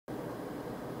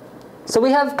So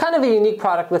we have kind of a unique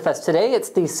product with us today. It's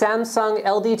the Samsung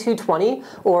LD220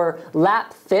 or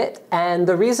Lapfit, and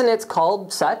the reason it's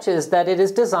called such is that it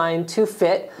is designed to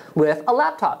fit with a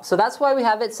laptop. So that's why we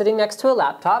have it sitting next to a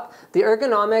laptop. The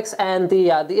ergonomics and the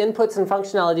inputs and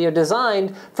functionality are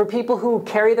designed for people who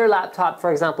carry their laptop,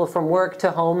 for example, from work to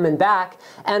home and back,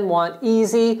 and want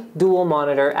easy dual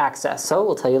monitor access. So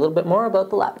we'll tell you a little bit more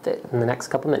about the Lapfit in the next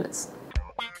couple minutes.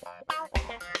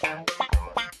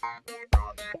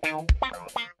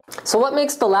 So what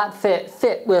makes the Lapfit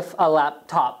fit with a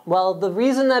laptop? Well, the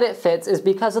reason that it fits is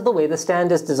because of the way the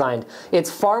stand is designed.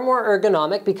 It's far more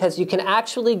ergonomic because you can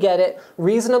actually get it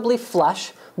reasonably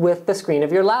flush with the screen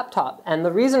of your laptop. And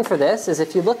the reason for this is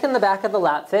if you look in the back of the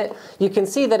Lapfit, you can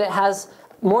see that it has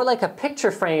more like a picture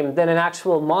frame than an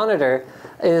actual monitor.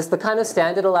 Is the kind of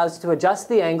stand that allows you to adjust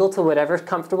the angle to whatever's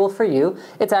comfortable for you.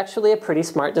 It's actually a pretty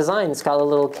smart design. It's got a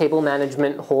little cable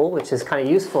management hole, which is kind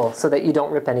of useful so that you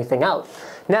don't rip anything out.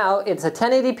 Now, it's a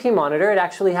 1080p monitor. It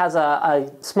actually has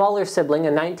a smaller sibling,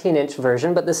 a 19-inch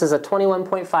version, but this is a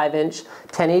 21.5-inch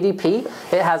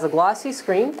 1080p. It has a glossy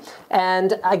screen,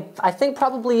 and I think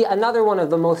probably another one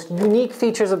of the most unique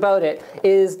features about it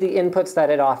is the inputs that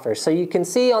it offers. So you can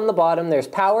see on the bottom there's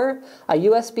power, a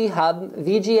USB hub,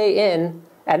 VGA in,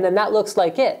 and then that looks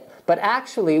like it. But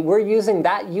actually, we're using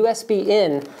that USB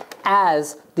in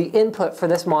as the input for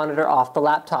this monitor off the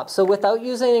laptop. So without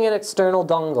using an external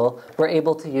dongle, we're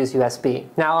able to use USB.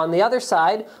 Now on the other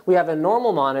side, we have a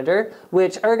normal monitor,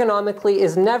 which ergonomically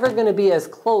is never going to be as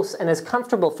close and as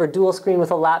comfortable for dual screen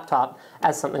with a laptop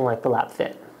as something like the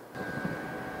Lapfit.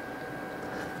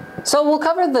 So we'll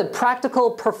cover the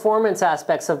practical performance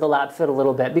aspects of the Lapfit a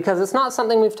little bit because it's not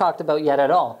something we've talked about yet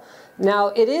at all. Now,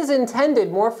 it is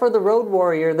intended more for the road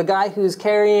warrior, the guy who's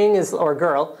carrying his, or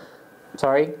girl,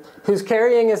 sorry, who's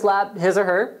carrying his or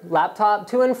her laptop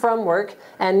to and from work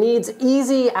and needs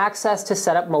easy access to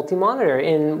set up multi-monitor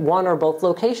in one or both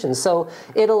locations. So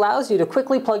it allows you to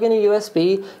quickly plug in a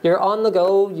USB, you're on the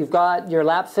go, you've got your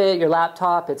Lapfit, your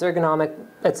laptop, it's ergonomic,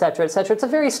 etc., etc. It's a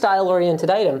very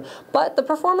style-oriented item, but the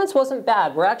performance wasn't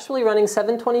bad. We're actually running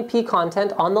 720p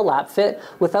content on the Lapfit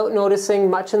without noticing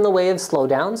much in the way of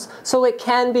slowdowns, so it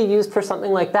can be used for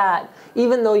something like that,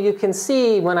 even though you can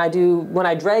see when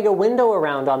I drag a window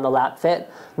around on the Lapfit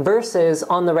versus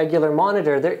on the regular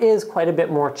monitor, there is quite a bit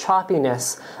more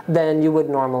choppiness than you would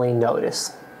normally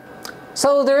notice.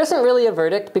 So there isn't really a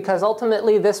verdict because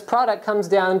ultimately this product comes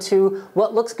down to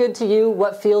what looks good to you,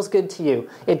 what feels good to you.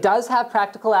 It does have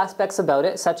practical aspects about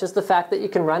it, such as the fact that you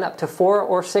can run up to 4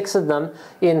 or 6 of them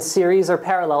in series or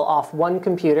parallel off one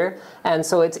computer. And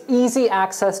so it's easy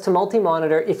access to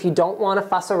multi-monitor if you don't want to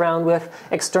fuss around with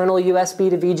external USB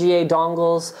to VGA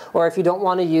dongles, or if you don't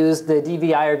want to use the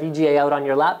DVI or VGA out on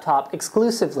your laptop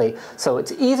exclusively. So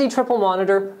it's easy triple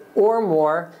monitor or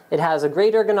more. It has a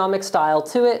great ergonomic style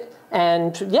to it.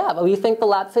 And yeah, we think the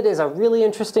Lapfit is a really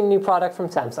interesting new product from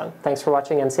Samsung. Thanks for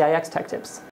watching NCIX Tech Tips.